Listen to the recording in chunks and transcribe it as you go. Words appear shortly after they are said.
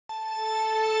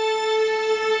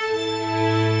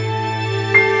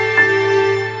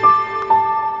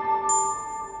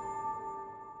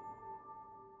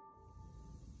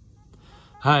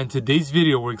Hi, in today's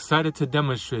video we're excited to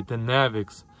demonstrate the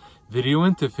NAViKS video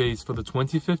interface for the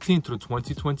 2015 through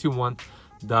 2021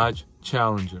 Dodge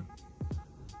Challenger.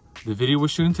 The video we're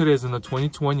shooting today is in the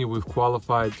 2020 with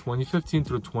qualified 2015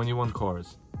 through 21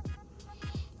 cars.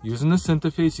 Using this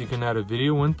interface you can add a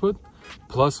video input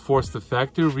plus force the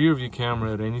factory rear view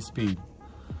camera at any speed.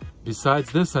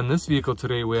 Besides this, on this vehicle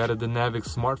today we added the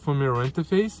NAViKS smartphone mirror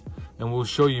interface and we'll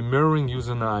show you mirroring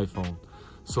using the iPhone.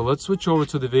 So let's switch over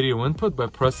to the video input by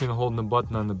pressing and holding the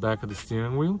button on the back of the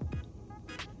steering wheel.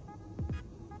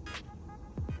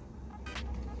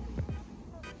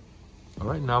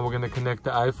 Alright, now we're going to connect the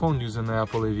iPhone using the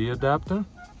Apple AV adapter.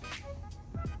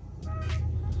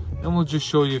 And we'll just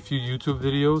show you a few YouTube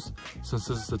videos since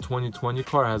this is a 2020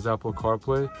 car, it has Apple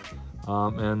CarPlay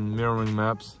and mirroring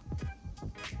maps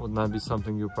would not be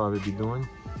something you'll probably be doing.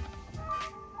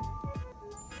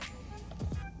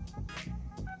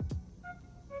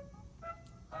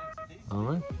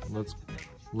 Alright,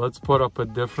 let's put up a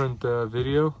different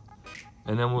video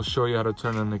and then we'll show you how to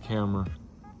turn on the camera.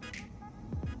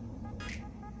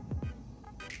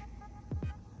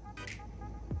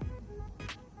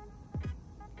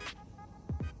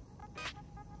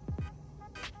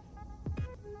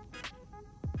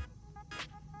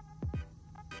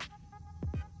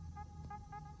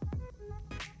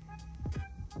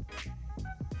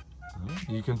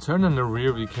 You can turn on the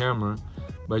rear view camera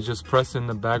by just pressing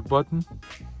the back button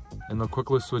and it'll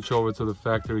quickly switch over to the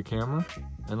factory camera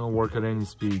and it'll work at any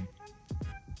speed.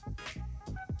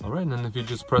 Alright, and then if you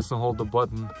just press and hold the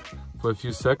button for a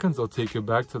few seconds, it'll take you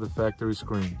back to the factory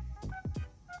screen.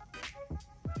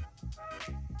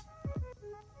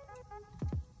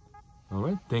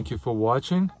 Alright, thank you for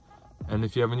watching, and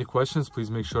if you have any questions, please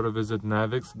make sure to visit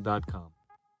NAViKS.com.